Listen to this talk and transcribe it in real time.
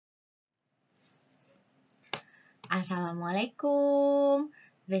Assalamualaikum.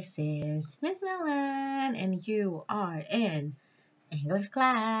 This is Miss Melan, and you are in English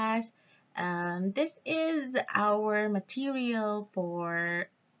class. This is our material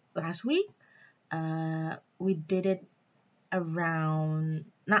for last week. We did it around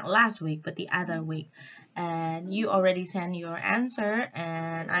not last week, but the other week, and you already sent your answer,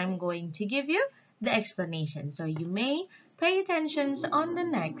 and I'm going to give you the explanation. So you may pay attention on the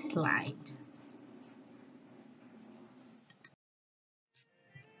next slide.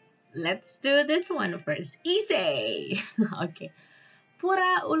 Let's do this one first. Easy! Okay.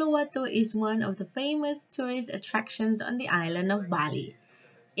 Pura Uluwatu is one of the famous tourist attractions on the island of Bali.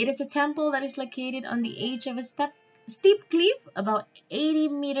 It is a temple that is located on the edge of a steep cliff about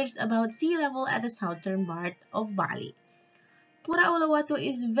 80 meters above sea level at the southern part of Bali. Pura Uluwatu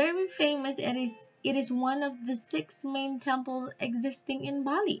is very famous and it is one of the 6 main temples existing in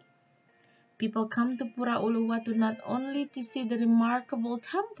Bali. People come to Pura Uluwatu not only to see the remarkable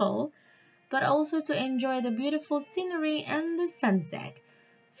temple, but also to enjoy the beautiful scenery and the sunset.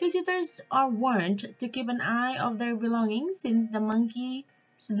 Visitors are warned to keep an eye on their belongings since the monkeys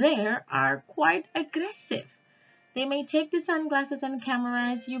there are quite aggressive. They may take the sunglasses and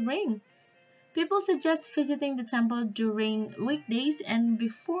cameras you bring. People suggest visiting the temple during weekdays and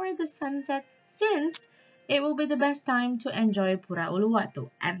before the sunset since it will be the best time to enjoy Pura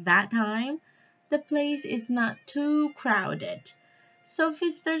Uluwatu. At that time, the place is not too crowded, so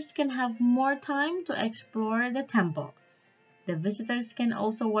visitors can have more time to explore the temple. The visitors can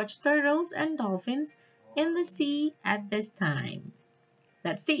also watch turtles and dolphins in the sea at this time.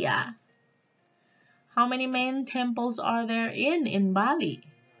 Let's see ya. How many main temples are there in Bali?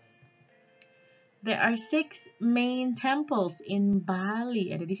 There are 6 main temples in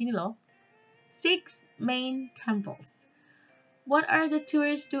Bali. Ada di sini loh. 6 main temples. What are the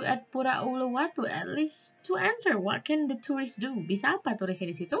tourists do at Pura Uluwatu? At least to answer, what can the tourists do? Bisa apa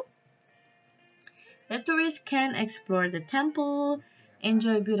turisnya di situ? The tourists can explore the temple,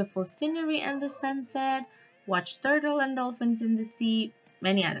 enjoy beautiful scenery and the sunset, watch turtle and dolphins in the sea,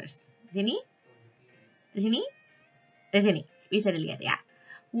 many others. Di sini? Di sini? Di sini. Bisa dilihat ya.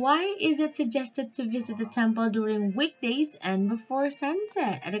 Why is it suggested to visit the temple during weekdays and before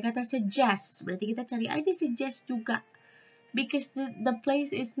sunset? Ada kata suggest, berarti kita cari aja suggest juga. Because the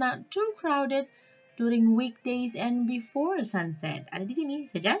place is not too crowded during weekdays and before sunset. Ada di sini,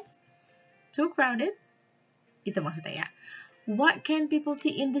 suggest. Too crowded? Itu maksudnya ya. What can people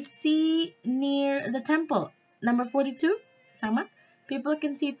see in the sea near the temple? Number 42, sama. People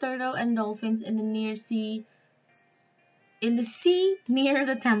can see turtle and dolphins in the sea near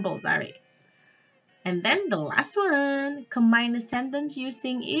the temple, sorry. And then the last one, combine the sentence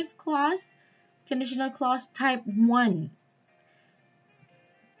using if clause, conditional clause type 1.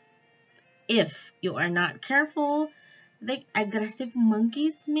 If you are not careful, the aggressive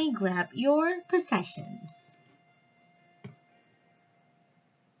monkeys may grab your possessions.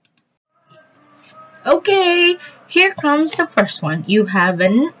 Okay, here comes the first one. You have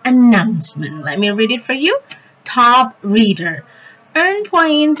an announcement. Let me read it for you. Top reader. Earn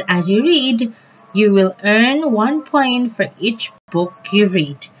points as you read. You will earn 1 point for each book you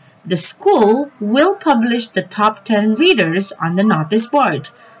read. The school will publish the top 10 readers on the notice board,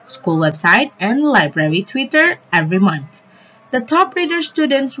 school website, and library Twitter every month. The top reader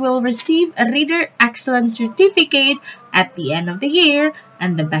students will receive a Reader Excellence Certificate at the end of the year,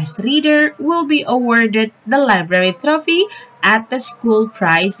 and the best reader will be awarded the library trophy at the school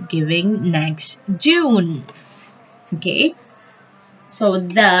prize giving next June. Okay, so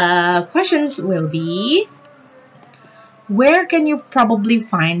the questions will be, where can you probably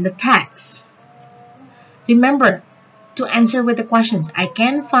find the text? Remember to answer with the questions. I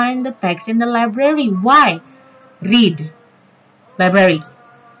can find the text in the library. Why? Read. Library.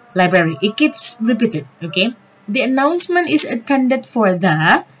 Library. It keeps repeated. Okay. The announcement is intended for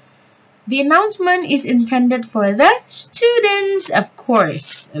the students, of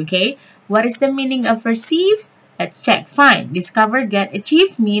course. Okay. What is the meaning of receive? Let's check. Find. Discover, get,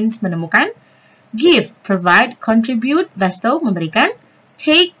 achieve means menemukan. Give, provide, contribute, bestow, memberikan.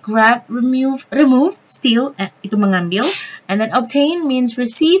 Take, grab, remove, steal, itu mengambil. And then obtain means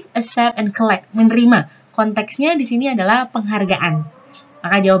receive, accept, and collect, menerima. Konteksnya di sini adalah penghargaan.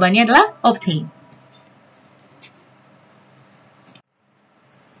 Maka jawabannya adalah obtain.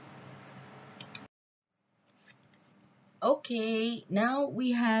 Okay, now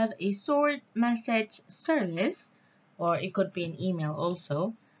we have a short message service, or it could be an email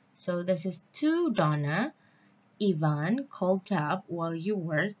also. So this is to Donna. Ivan called up while you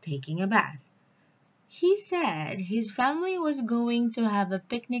were taking a bath. He said his family was going to have a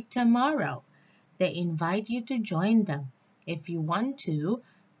picnic tomorrow. They invite you to join them. If you want to,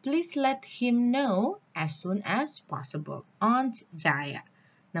 please let him know as soon as possible. Aunt Jaya.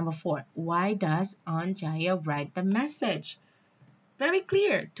 Number 4, why does Aunt Jaya write the message? Very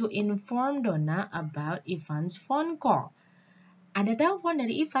clear, to inform Donna about Ivan's phone call. Ada telepon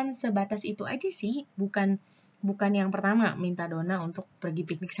dari Ivan, sebatas itu aja sih, bukan yang pertama minta Donna untuk pergi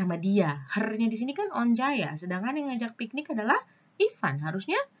piknik sama dia. Her-nya di sini kan Aunt Jaya, sedangkan yang ngajak piknik adalah Ivan,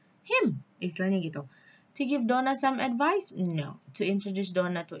 harusnya him, istilahnya gitu. To give Donna some advice? No. To introduce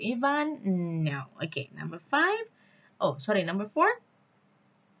Donna to Ivan? No. Okay, number 5. Oh, sorry, number 4.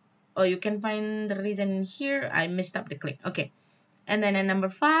 Oh, you can find the reason here. I messed up the click. Okay. And then at number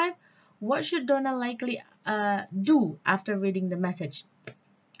 5, what should Donna likely do after reading the message?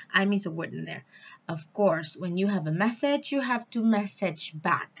 I miss a word in there. Of course, when you have a message, you have to message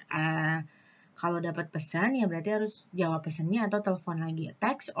back. Kalau dapat pesan, ya berarti harus jawab pesannya atau telepon lagi.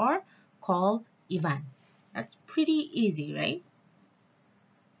 Text or call Ivan. That's pretty easy, right?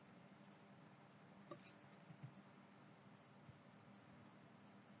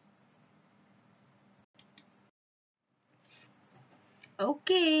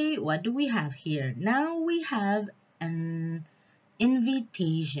 Okay, what do we have here? Now we have an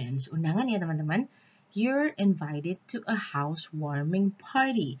invitations. Undangan ya teman-teman. You're invited to a housewarming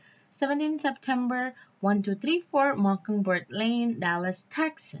party. 17 September, 1234 Mockingbird Lane, Dallas,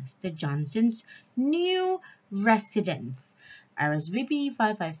 Texas. The Johnsons' new residence. RSVP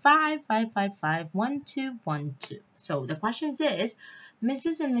 555-555-1212. So the question is,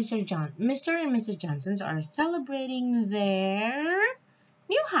 Mr. and Mrs. Johnsons are celebrating their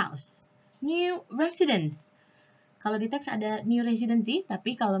new house, new residence. Kalau di teks ada new residency,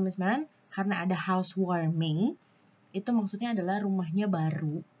 tapi kalau misalnya karena ada housewarming, itu maksudnya adalah rumahnya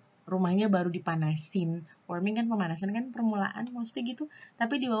baru dipanasin. Warming kan pemanasan kan, permulaan maksudnya gitu.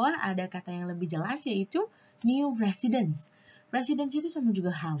 Tapi di bawah ada kata yang lebih jelas yaitu new residence. Residence itu sama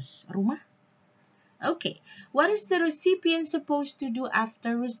juga house, rumah. Okay, what is the recipient supposed to do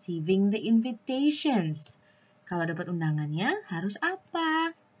after receiving the invitations? Kalau dapat undangannya, harus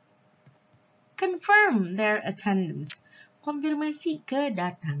apa? Confirm their attendance. Konfirmasi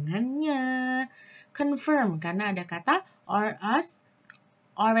kedatangannya. Confirm, karena ada kata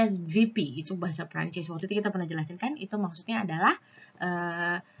RSVP. Itu bahasa Prancis. Waktu itu kita pernah jelasin kan, itu maksudnya adalah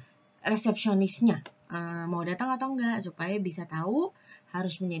resepsionisnya. Mau datang atau enggak, supaya bisa tahu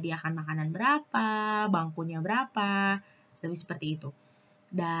harus menyediakan makanan berapa, bangkunya berapa, lebih seperti itu.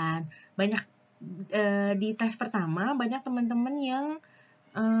 Dan banyak di tes pertama banyak teman-teman yang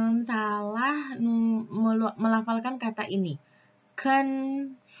salah melafalkan kata ini.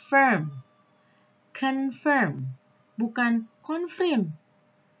 Confirm, bukan confirm.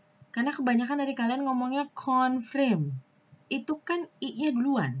 Karena kebanyakan dari kalian ngomongnya confirm. Itu kan i-nya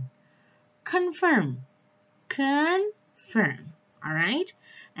duluan. Confirm. Alright?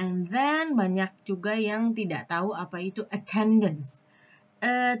 And then banyak juga yang tidak tahu apa itu attendance.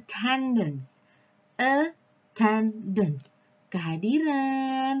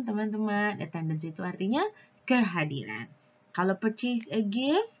 Kehadiran, teman-teman. Attendance itu artinya kehadiran. Kalau purchase a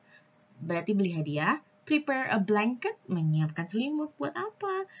gift, berarti beli hadiah. Prepare a blanket, menyiapkan selimut buat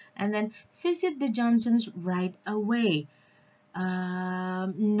apa? And then visit the Johnsons right away.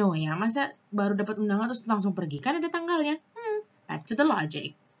 No ya, masa baru dapat undangan terus langsung pergi? Kan ada tanggalnya. Back to the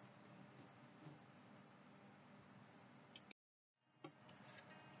logic.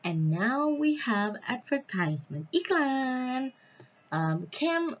 And now we have advertisement. Iklan.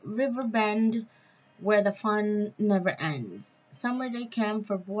 Camp Riverbend, where the fun never ends. Summer day camp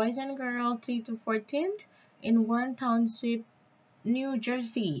for boys and girls 3 to 14th in Warren Township, New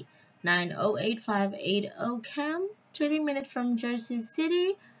Jersey. 908-580 camp, 30 minutes from Jersey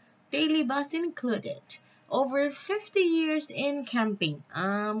City. Daily bus included. Over 50 years in camping.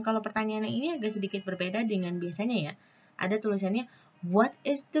 Kalau pertanyaannya ini agak sedikit berbeda dengan biasanya ya. Ada tulisannya, what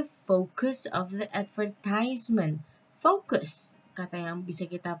is the focus of the advertisement? Focus, kata yang bisa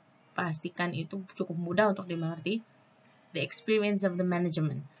kita pastikan itu cukup mudah untuk dimengerti. The experience of the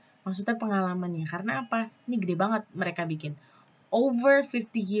management. Maksudnya pengalamannya. Karena apa? Ini gede banget mereka bikin. Over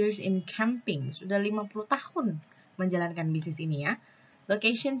 50 years in camping. Sudah 50 tahun menjalankan bisnis ini ya.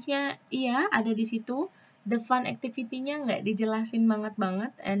 Locationsnya iya ada di situ. The fun activity-nya nggak dijelasin banget.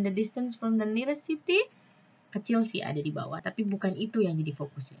 And the distance from the nearest city kecil sih ada di bawah, tapi bukan itu yang jadi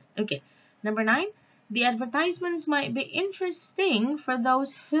fokusnya. Okay, number 9, the advertisements might be interesting for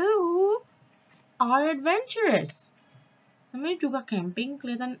those who are adventurous. Namanya juga camping,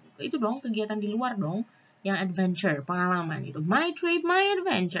 kelihatan itu dong, kegiatan di luar dong, yang adventure, pengalaman itu. My trip, my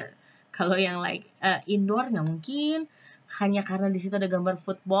adventure. Kalau yang like indoor nggak mungkin. hanya karena di situ ada gambar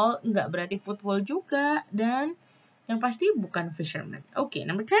football, nggak berarti football juga. Dan yang pasti bukan fisherman. Okay,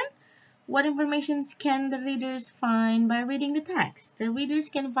 number 10. What informations can the readers find by reading the text? The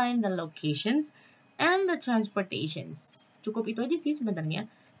readers can find the locations and the transportations. Cukup itu aja sih sebenarnya.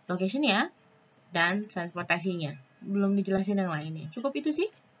 Location ya, dan transportasinya. Belum dijelasin yang lainnya. Cukup itu sih.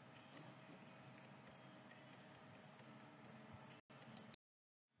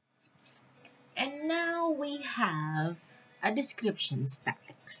 And now we have a descriptions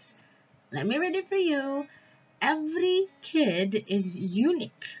text. Let me read it for you. Every kid is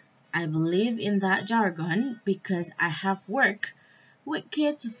unique. I believe in that jargon because I have worked with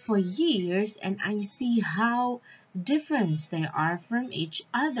kids for years and I see how different they are from each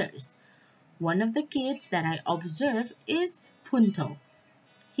others. One of the kids that I observe is Punto.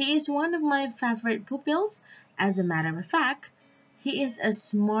 He is one of my favorite pupils. As a matter of fact, he is a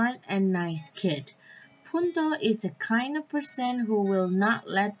smart and nice kid. Punto is a kind of person who will not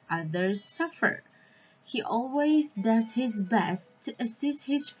let others suffer. He always does his best to assist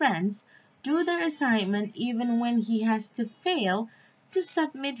his friends do their assignment even when he has to fail to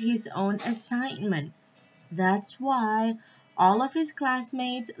submit his own assignment. That's why all of his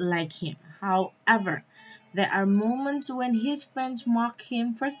classmates like him. However, there are moments when his friends mock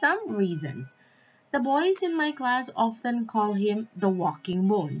him for some reasons. The boys in my class often call him the walking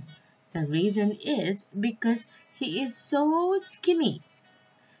bones. The reason is because he is so skinny.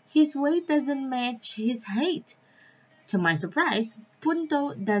 His weight doesn't match his height. To my surprise,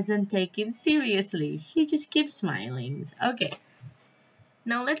 Punto doesn't take it seriously. He just keeps smiling. Okay.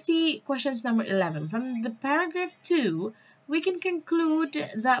 Now let's see questions number 11. From the paragraph 2, we can conclude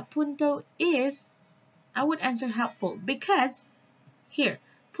that Punto is, I would answer helpful because here,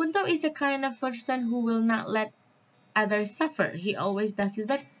 Punto is a kind of person who will not let others suffer. He always does his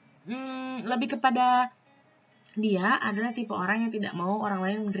best. Lebih kepada dia adalah tipe orang yang tidak mau orang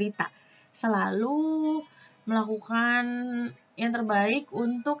lain menderita. Selalu melakukan yang terbaik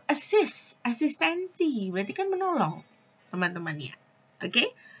untuk asistensi. Berarti kan menolong teman-temannya.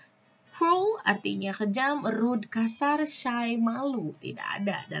 Oke? Cruel artinya kejam, rude, kasar, shy, malu. Tidak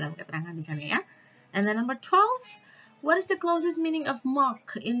ada dalam keterangan di sana ya. And then number 12. What is the closest meaning of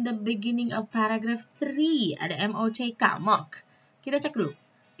mock in the beginning of paragraph 3? Ada M-O-C-K, mock. Kita cek dulu.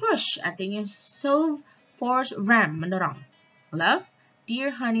 Push artinya shove, force, ram, mendorong. Love,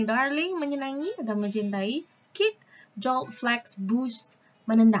 dear, honey, darling, menyenangi atau mencintai. Kick, jolt, flex, boost,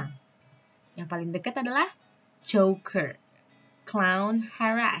 menendang. Yang paling dekat adalah choker. Clown,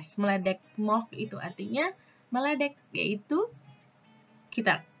 harass, meledek. Mock itu artinya meledek, yaitu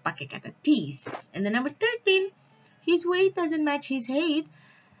kita pakai kata tease. And then number 13. His weight doesn't match his height.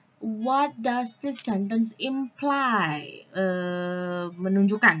 What does the sentence imply?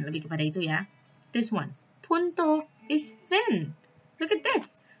 Menunjukkan lebih kepada itu ya. This one. Punto is thin. Look at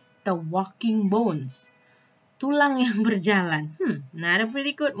this. The walking bones. Tulang yang berjalan. Not a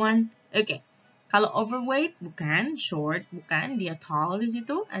pretty good one. Okay. Kalau overweight, bukan. Short, bukan. Dia tall di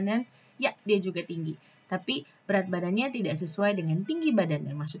situ. And then, ya, dia juga tinggi. Tapi berat badannya tidak sesuai dengan tinggi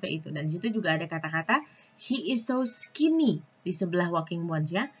badannya. Maksudnya itu. Dan di situ juga ada kata-kata he is so skinny di sebelah walking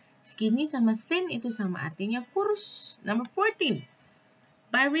bones ya. Skinny sama thin itu sama artinya kurus. Number 14.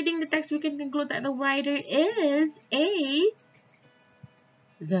 By reading the text, we can conclude that the writer is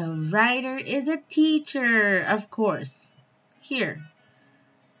a teacher, of course. Here.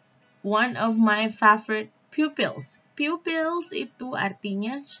 One of my favorite pupils. Pupils itu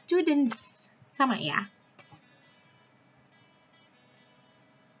artinya students. Sama ya.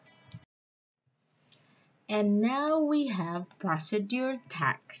 And now we have procedure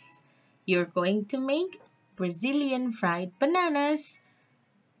text. You're going to make Brazilian fried bananas.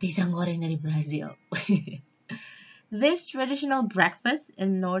 Pisang goreng dari Brazil. This traditional breakfast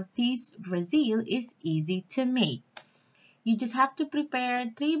in Northeast Brazil is easy to make. You just have to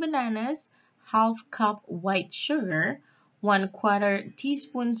prepare 3 bananas, half cup white sugar, 1/4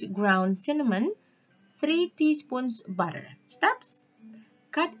 teaspoons ground cinnamon, 3 teaspoons butter. Steps: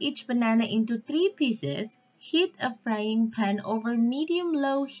 cut each banana into 3 pieces, heat a frying pan over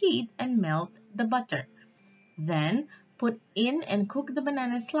medium-low heat and melt the butter. Then, put in and cook the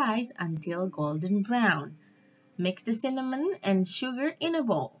banana slice until golden brown. Mix the cinnamon and sugar in a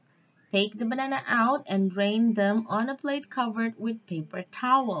bowl. Take the banana out and drain them on a plate covered with paper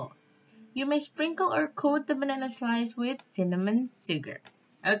towel. You may sprinkle or coat the banana slice with cinnamon sugar.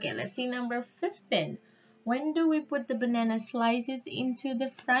 Okay, let's see number 15. When do we put the banana slices into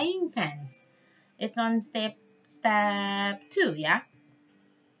the frying pans? It's on step 2, yeah?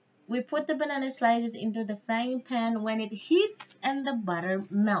 We put the banana slices into the frying pan when it heats and the butter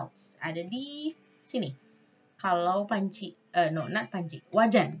melts. Ada di sini. kalau panci, no, not panci,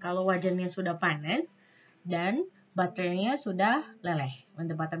 wajan. Kalau wajannya sudah panas dan butternya sudah leleh, when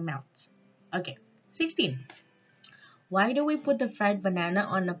the butter melts. Okay, 16. Why do we put the fried banana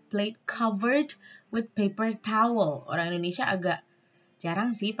on a plate covered with paper towel? Orang Indonesia agak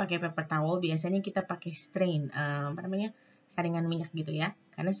jarang sih pakai paper towel. Biasanya kita pakai strain, saringan minyak gitu ya.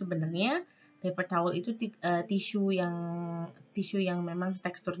 Karena sebenarnya paper towel itu tisu yang memang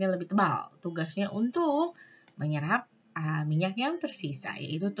teksturnya lebih tebal. Tugasnya untuk menyerap minyak yang tersisa,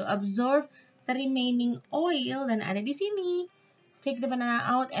 yaitu to absorb the remaining oil, dan ada di sini. Take the banana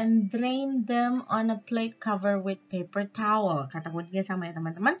out and drain them on a plate covered with paper towel. Kata kuncinya sama ya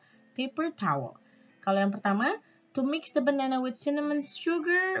teman-teman, paper towel. Kalau yang pertama, to mix the banana with cinnamon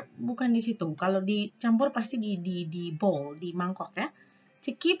sugar, bukan di situ. Kalau dicampur pasti di bowl, di mangkok ya. To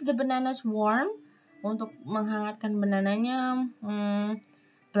keep the bananas warm, untuk menghangatkan banananya,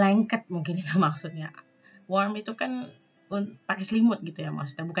 blanket mungkin itu maksudnya. Warm itu kan pakai selimut gitu ya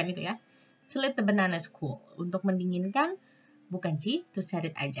maksudnya, bukan itu ya. To let the bananas cool, untuk mendinginkan, bukan sih, to set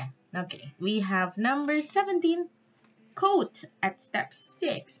it aja. Okay, we have number 17. Coat at step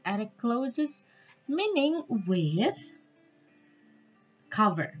 6 at a closest meaning with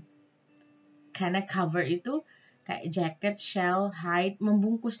cover. Karena cover itu kayak jacket, shell, hide,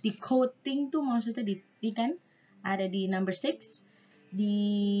 membungkus, di coating tuh maksudnya di kan ada di number 6,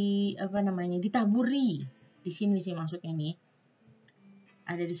 ditaburi. Di sini sih maksudnya nih.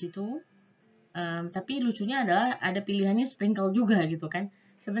 Ada di situ. Tapi lucunya adalah ada pilihannya sprinkle juga gitu kan.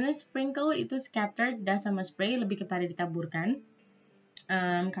 Sebenarnya sprinkle itu scattered, dust sama spray, lebih kepada ditaburkan.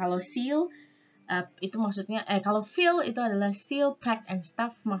 Kalau seal itu maksudnya, kalau fill itu adalah seal, pack, and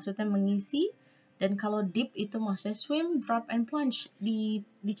stuff, maksudnya mengisi. Dan kalau dip itu maksudnya swim, drop, and plunge,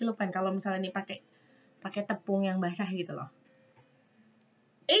 dicelupkan. Kalau misalnya nih pakai tepung yang basah gitu loh.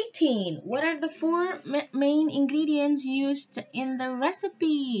 18. What are the 4 main ingredients used in the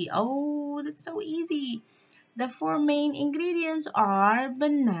recipe? Oh, that's so easy. The 4 main ingredients are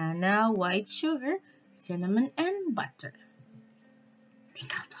banana, white sugar, cinnamon, and butter.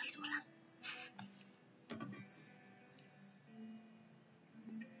 Tinggal tulis ulang.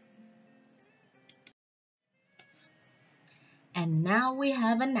 And now we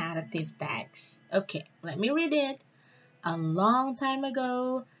have a narrative text. Okay, let me read it. A long time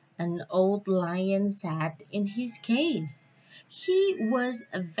ago, an old lion sat in his cave. He was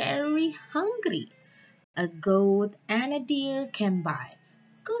very hungry. A goat and a deer came by.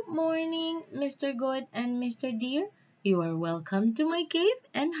 Good morning, Mr. Goat and Mr. Deer. You are welcome to my cave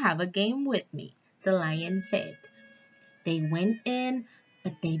and have a game with me, the lion said. They went in,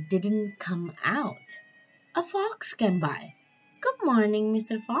 but they didn't come out. A fox came by. Good morning,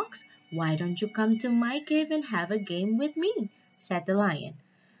 Mr. Fox. Why don't you come to my cave and have a game with me? Said the lion.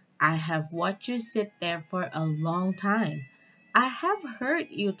 I have watched you sit there for a long time. I have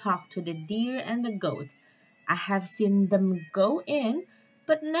heard you talk to the deer and the goat. I have seen them go in,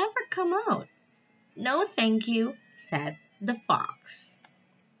 but never come out. No, thank you, said the fox.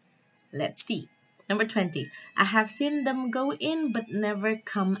 Let's see. Number 20. I have seen them go in, but never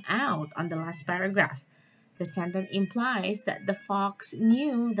come out, on the last paragraph. The sentence implies that the fox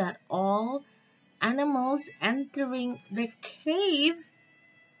knew that all animals entering the cave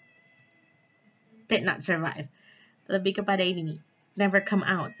did not survive. Lebih kepada ini nih, never come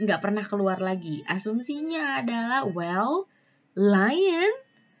out, nggak pernah keluar lagi. Asumsinya adalah, well, lion,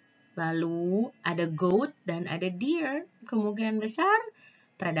 lalu ada goat dan ada deer. Kemungkinan besar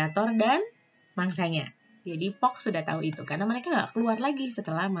predator dan mangsanya. Jadi fox sudah tahu itu karena mereka nggak keluar lagi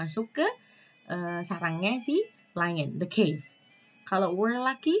setelah masuk ke sarangnya si lion, the cave. Kalau we're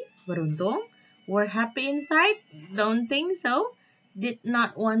lucky, beruntung. We're happy inside, don't think so. Did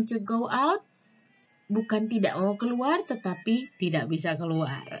not want to go out, bukan tidak mau keluar, tetapi tidak bisa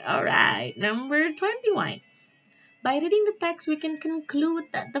keluar. Alright, number 21. By reading the text, we can conclude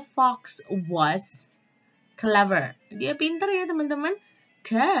that the fox was clever. Dia pintar ya teman-teman.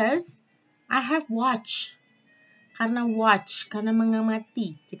 Cause I have watched. Karena watch, karena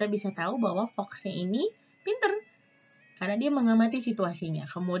mengamati, kita bisa tahu bahwa foxnya ini pintar. Karena dia mengamati situasinya.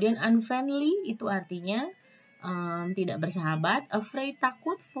 Kemudian unfriendly itu artinya tidak bersahabat. Afraid,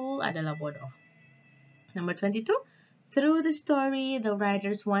 takut. Fool adalah bodoh. Number 22. Through the story, the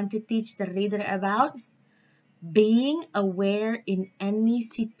writers want to teach the reader about being aware in any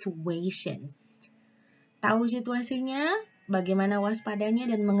situations. Tahu situasinya, bagaimana waspadanya,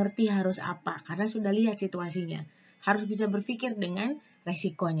 dan mengerti harus apa. Karena sudah lihat situasinya. Harus bisa berpikir dengan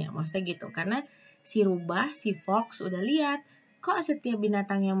resikonya. Maksudnya gitu. Karena si rubah, si fox udah lihat. Kok setiap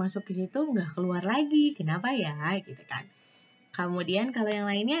binatang yang masuk ke situ nggak keluar lagi? Kenapa ya? Gitu kan. Kemudian kalau yang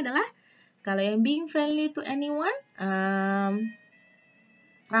lainnya adalah Kalau yang being friendly to anyone,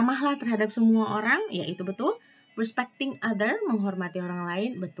 ramahlah terhadap semua orang, ya itu betul. Respecting other, menghormati orang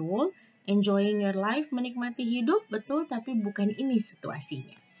lain, betul. Enjoying your life, menikmati hidup, betul, tapi bukan ini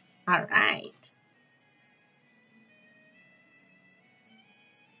situasinya. Alright.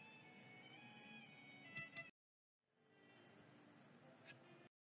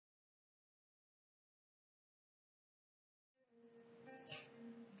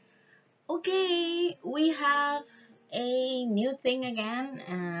 Okay, we have a new thing again.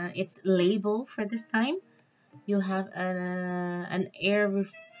 It's label for this time. You have an air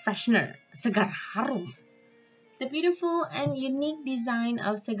refreshener, Segar Harum. The beautiful and unique design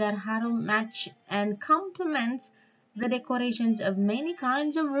of Segar Harum match and complements the decorations of many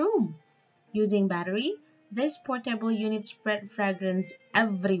kinds of room. Using battery, this portable unit spread fragrance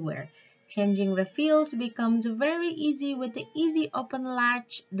everywhere. Changing refills becomes very easy with the easy open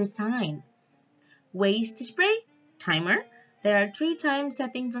latch design. Ways to spray, timer. There are 3 time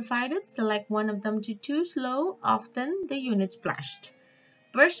setting provided. Select one of them to too slow, often the unit splashed.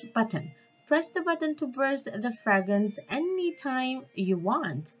 Burst button. Press the button to burst the fragrance anytime you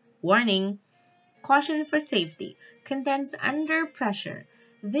want. Warning, caution for safety. Contains under pressure.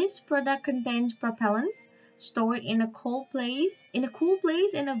 This product contains propellants. Store in a cool place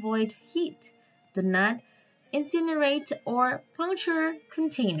and avoid heat. Do not incinerate or puncture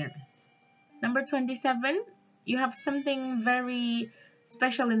container. Number 27, you have something very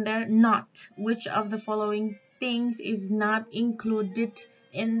special in there. Not. Which of the following things is not included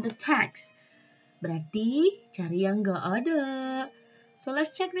in the text? Berarti cari yang gak ada. So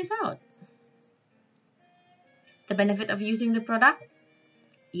let's check this out. The benefit of using the product?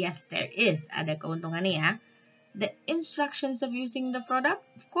 Yes, there is. Ada keuntungannya ya. The instructions of using the product?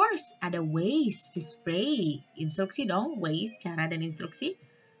 Of course, ada ways to spray. Instruksi dong, ways, cara dan instruksi.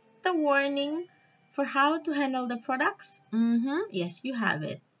 The warning for how to handle the products? Yes, you have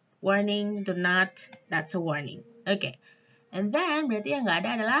it. Warning, do not, that's a warning. Okay. And then, berarti yang nggak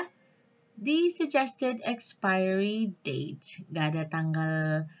ada adalah the suggested expiry date. Nggak ada tanggal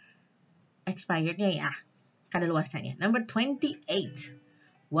expirednya ya. Kadaluarsanya. Number 28.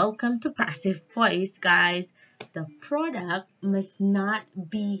 Welcome to passive voice, guys. The product must not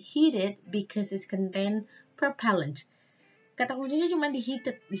be heated because it contains propellant. Kata kuncinya cuma di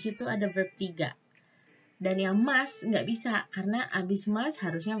heated. Di situ ada verb 3. Dan yang must nggak bisa karena abis must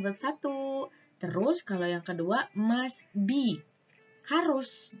harusnya verb 1. Terus kalau yang kedua must be.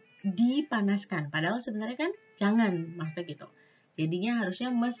 Harus dipanaskan. Padahal sebenarnya kan jangan, maksudnya gitu. Jadinya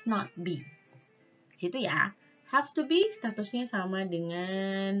harusnya must not be. Di situ ya. Have to be statusnya sama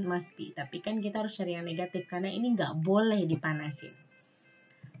dengan must be. Tapi kan kita harus cari yang negatif karena ini nggak boleh dipanasin.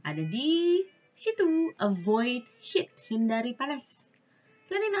 Ada di situ. Avoid heat. Hindari panas.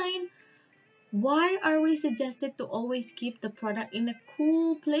 29. Why are we suggested to always keep the product in a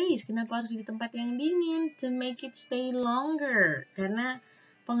cool place? Kenapa harus di tempat yang dingin? To make it stay longer. Karena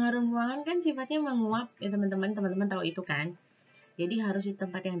pengharum ruangan kan sifatnya menguap. Ya teman-teman tahu itu kan. Jadi harus di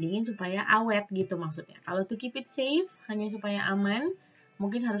tempat yang dingin supaya awet gitu maksudnya. Kalau to keep it safe, hanya supaya aman,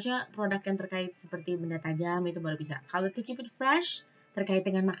 mungkin harusnya produk yang terkait seperti benda tajam itu baru bisa. Kalau to keep it fresh, terkait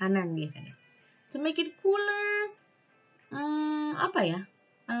dengan makanan biasanya. To make it cooler, apa ya?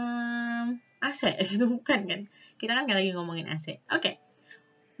 AC, itu bukan kan? Kita kan nggak lagi ngomongin AC. Okay.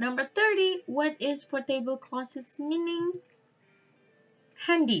 Number 30, what is portable closet meaning?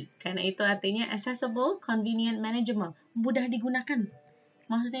 Handy, karena itu artinya accessible, convenient, manageable, mudah digunakan.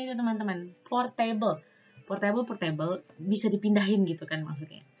 Maksudnya itu teman-teman, portable, bisa dipindahin gitu kan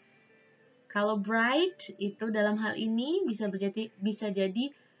maksudnya. Kalau bright itu dalam hal ini bisa jadi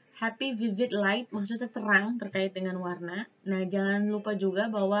happy, vivid, light, maksudnya terang terkait dengan warna. Nah, jangan lupa juga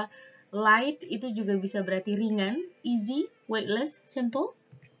bahwa light itu juga bisa berarti ringan, easy, weightless, simple.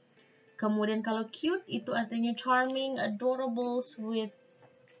 Kemudian kalau cute itu artinya charming, adorable, sweet,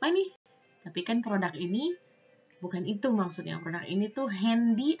 manis. Tapi kan produk ini bukan itu maksudnya. Produk ini tuh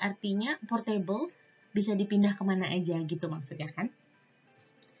handy artinya portable, bisa dipindah kemana aja gitu maksudnya kan.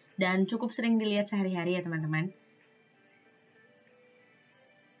 Dan cukup sering dilihat sehari-hari ya teman-teman.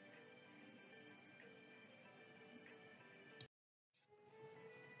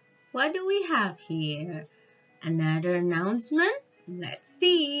 What do we have here? Another announcement? Let's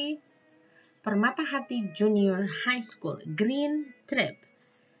see. Permata Hati Junior High School Green Trip.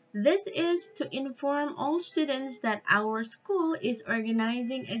 This is to inform all students that our school is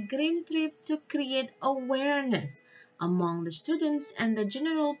organizing a green trip to create awareness among the students and the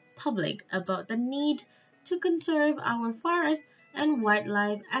general public about the need to conserve our forests and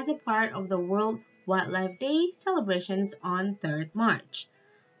wildlife as a part of the World Wildlife Day celebrations on 3rd March.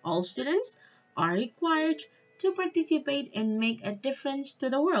 All students are required to participate and make a difference to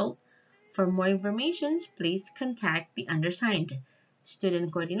the world. For more information, please contact the undersigned. Student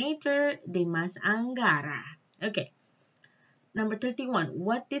Coordinator Dimas Anggara. Okay, number 31.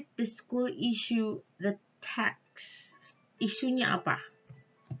 What did the school issue the text? Isunya apa?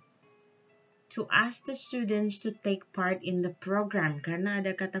 To ask the students to take part in the program. Karena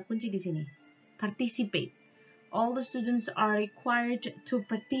ada kata kunci di sini. Participate. All the students are required to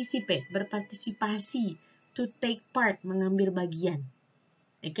participate. Berpartisipasi. To take part. Mengambil bagian.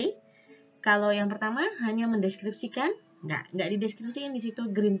 Oke? Kalau yang pertama hanya mendeskripsikan. Nggak dideskripsikan di situ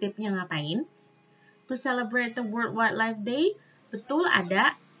green tip-nya ngapain. To celebrate the World Wildlife Day. Betul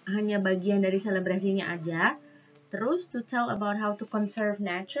ada. Hanya bagian dari selebrasinya aja. Terus to tell about how to conserve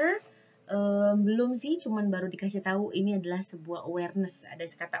nature. Belum sih, cuman baru dikasih tahu ini adalah sebuah awareness. Ada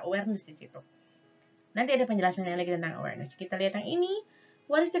kata awareness di situ. Nanti ada penjelasannya lagi tentang awareness. Kita lihat yang ini.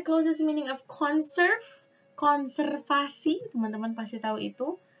 What is the closest meaning of conserve? Konservasi, teman-teman pasti tahu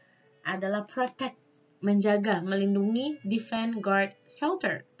itu adalah protect, menjaga, melindungi, defend, guard,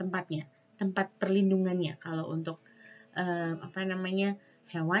 shelter tempatnya, tempat perlindungannya. Kalau untuk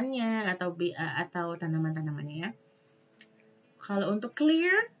hewannya atau tanaman-tanamannya ya. Kalau untuk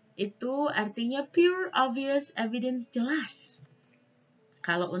clear itu artinya pure, obvious, evidence, jelas.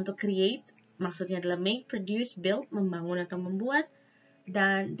 Kalau untuk create maksudnya adalah make, produce, build, membangun atau membuat.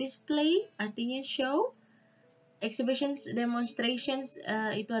 Dan display artinya show. Exhibitions, demonstrations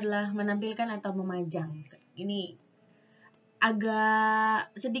itu adalah menampilkan atau memajang. Ini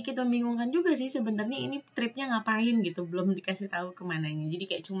agak sedikit membingungkan juga sih sebenarnya ini tripnya ngapain gitu, belum dikasih tahu kemananya. Jadi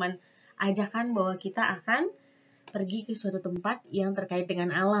kayak cuman ajakan bahwa kita akan pergi ke suatu tempat yang terkait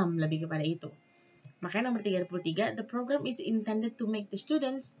dengan alam, lebih kepada itu. Makanya nomor 33, the program is intended to make the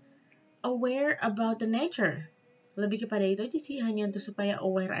students aware about the nature. Lebih kepada itu aja sih, hanya untuk supaya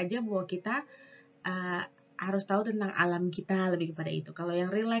aware aja bahwa kita harus tahu tentang alam kita, lebih kepada itu. Kalau yang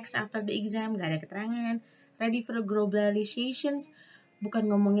relax after the exam, gak ada keterangan. Ready for globalizations, bukan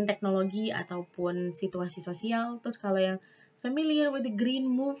ngomongin teknologi ataupun situasi sosial. Terus kalau yang familiar with the green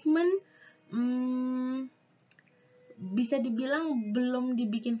movement, bisa dibilang belum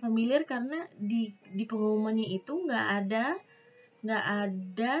dibikin familiar karena di pengumumannya itu nggak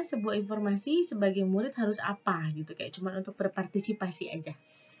ada sebuah informasi sebagai murid harus apa gitu, kayak cuma untuk berpartisipasi aja.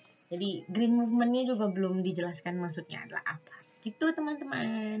 Jadi green movement-nya juga belum dijelaskan maksudnya adalah apa. Gitu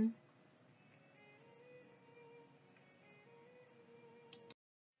teman-teman.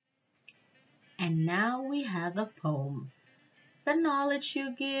 And now we have a poem. The knowledge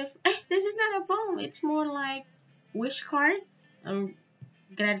you give. This is not a poem. It's more like wish card or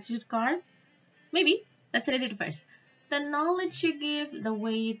gratitude card. Maybe. Let's read it first. The knowledge you give, the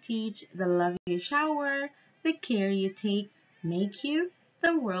way you teach, the love you shower, the care you take, make you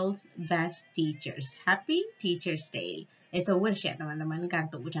the world's best teachers. Happy Teacher's Day. It's a wish ya teman-teman,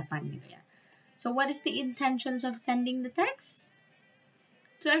 kartu ucapan gitu ya. So what is the intentions of sending the text?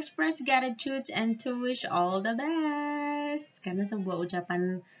 To express gratitude and to wish all the best. Karena sebuah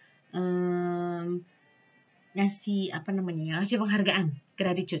ucapan ngasih penghargaan,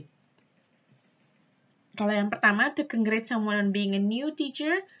 gratitude. Kalau yang pertama, to congratulate someone on being a new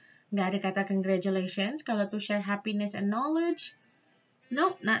teacher, nggak ada kata congratulations. Kalau to share happiness and knowledge,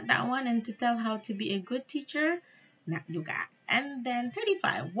 no, not that one. And to tell how to be a good teacher, not juga. And then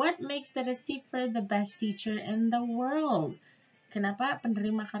 35, what makes the receiver the best teacher in the world? Kenapa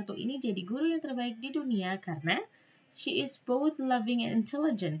penerima kartu ini jadi guru yang terbaik di dunia? Karena she is both loving and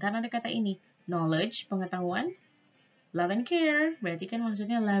intelligent. Karena ada kata ini, knowledge, pengetahuan, love and care, berarti kan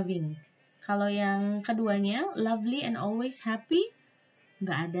maksudnya loving. Kalau yang keduanya, lovely and always happy,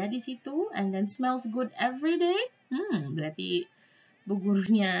 nggak ada di situ. And then smells good every day, berarti bu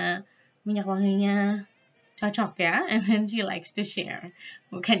gurunya minyak wanginya cocok ya. And then she likes to share.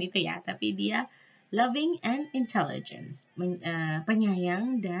 Bukan itu ya, tapi dia loving and intelligence,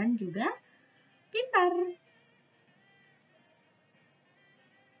 penyayang dan juga pintar.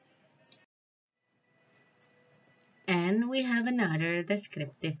 And we have another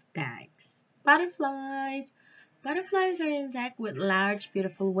descriptive tags. Butterflies. Butterflies are insects with large,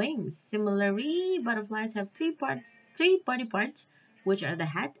 beautiful wings. Similarly, butterflies have three body parts, which are the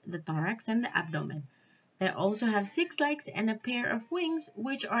head, the thorax, and the abdomen. They also have 6 legs and a pair of wings,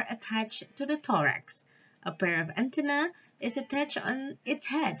 which are attached to the thorax. A pair of antennae is attached on its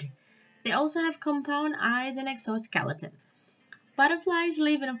head. They also have compound eyes and exoskeleton. Butterflies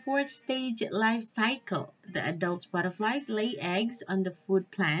live in a 4-stage life cycle. The adult butterflies lay eggs on the food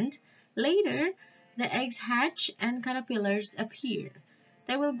plant. Later, the eggs hatch and caterpillars appear.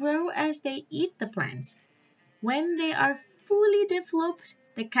 They will grow as they eat the plants. When they are fully developed,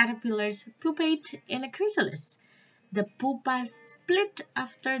 the caterpillars pupate in a chrysalis. The pupa split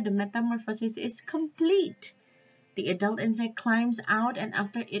after the metamorphosis is complete. The adult insect climbs out and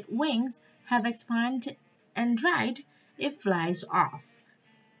after its wings have expanded and dried, it flies off.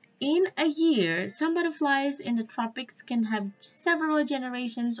 In a year, some butterflies in the tropics can have several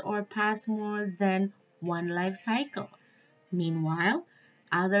generations or pass more than one life cycle. Meanwhile,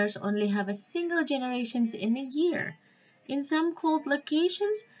 others only have a single generations in a year. In some cold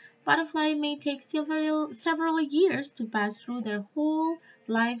locations, butterfly may take several years to pass through their whole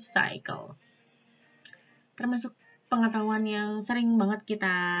life cycle. Termasuk pengetahuan yang sering banget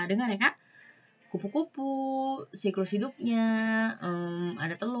kita dengar ya Kak. Kupu-kupu, siklus hidupnya,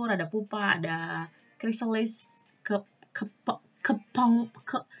 ada telur, ada pupa, ada chrysalis,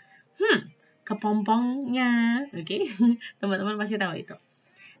 kepompongnya, oke? Teman-teman pasti tahu itu.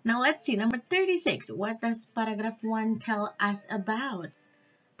 Now let's see, number 36. What does paragraph 1 tell us about?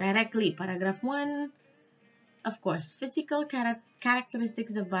 Directly, paragraph 1, of course, physical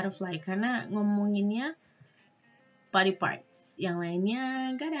characteristics of butterfly. Karena ngomonginnya body parts. Yang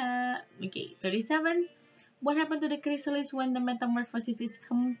lainnya gak ada. Okay, 37. What happened to the chrysalis when the metamorphosis is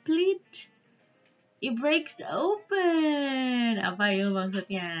complete? It breaks open. Apa yuk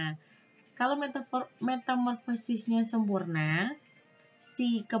maksudnya? Kalau metamorfosisnya sempurna,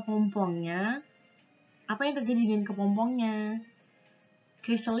 si kepompongnya, apa yang terjadi dengan kepompongnya?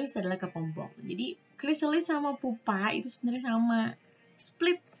 Chrysalis adalah kepompong. Jadi chrysalis sama pupa itu sebenarnya sama.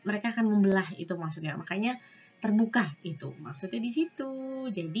 Split, mereka akan membelah itu maksudnya. Makanya terbuka itu maksudnya di situ.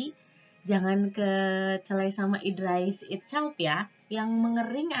 Jadi jangan kecelai sama idris itself ya. Yang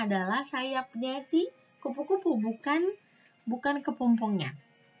mengering adalah sayapnya si kupu-kupu, bukan kepompongnya.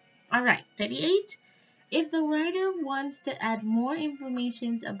 Alright, 38. If the writer wants to add more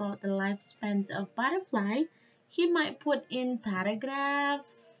information about the lifespans of butterfly, he might put in paragraph.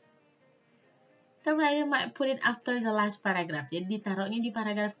 The writer might put it after the last paragraph. Jadi ditaruhnya di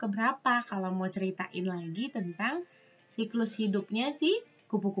paragraf keberapa kalau mau ceritain lagi tentang siklus hidupnya si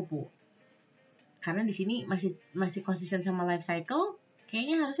kupu-kupu. Karena di sini masih konsisten sama life cycle,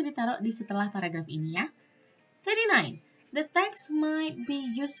 kayaknya harusnya ditaruh di setelah paragraf ini ya. 39. The text might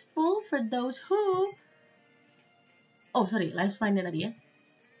be useful for those who lifespan-nya tadi ya.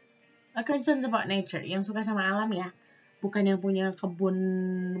 Concerns about nature, yang suka sama alam ya. Bukan yang punya kebun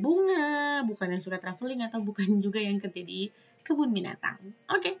bunga, bukan yang suka traveling, atau bukan juga yang kerja di kebun binatang.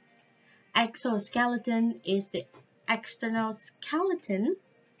 Oke. Exoskeleton is the external skeleton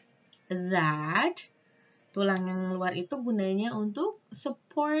that tulang yang luar itu gunanya untuk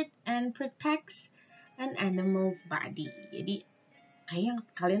support and protects an animal's body. Jadi kayaknya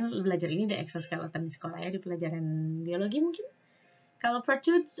kalian belajar ini di exoskeleton di sekolah ya, di pelajaran biologi mungkin. Kalau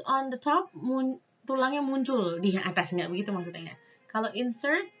protrudes on the top, tulangnya muncul di atas, nggak begitu maksudnya. Kalau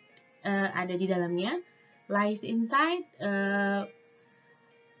insert ada di dalamnya, lies inside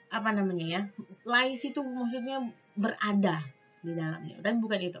lies itu maksudnya berada di dalamnya. Tapi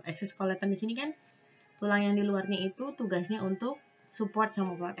bukan itu. Exoskeleton di sini kan tulang yang di luarnya itu tugasnya untuk support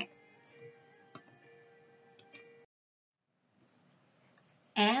sama protect.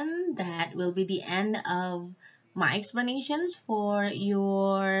 And that will be the end of my explanations for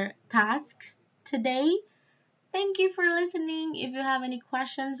your task today. Thank you for listening. If you have any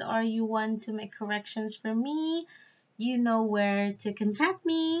questions or you want to make corrections for me, you know where to contact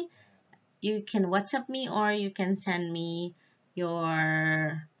me. You can WhatsApp me or you can send me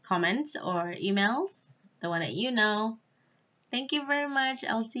your comments or emails, the one that you know. Thank you very much.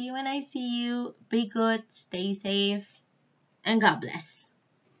 I'll see you when I see you. Be good, stay safe, and God bless.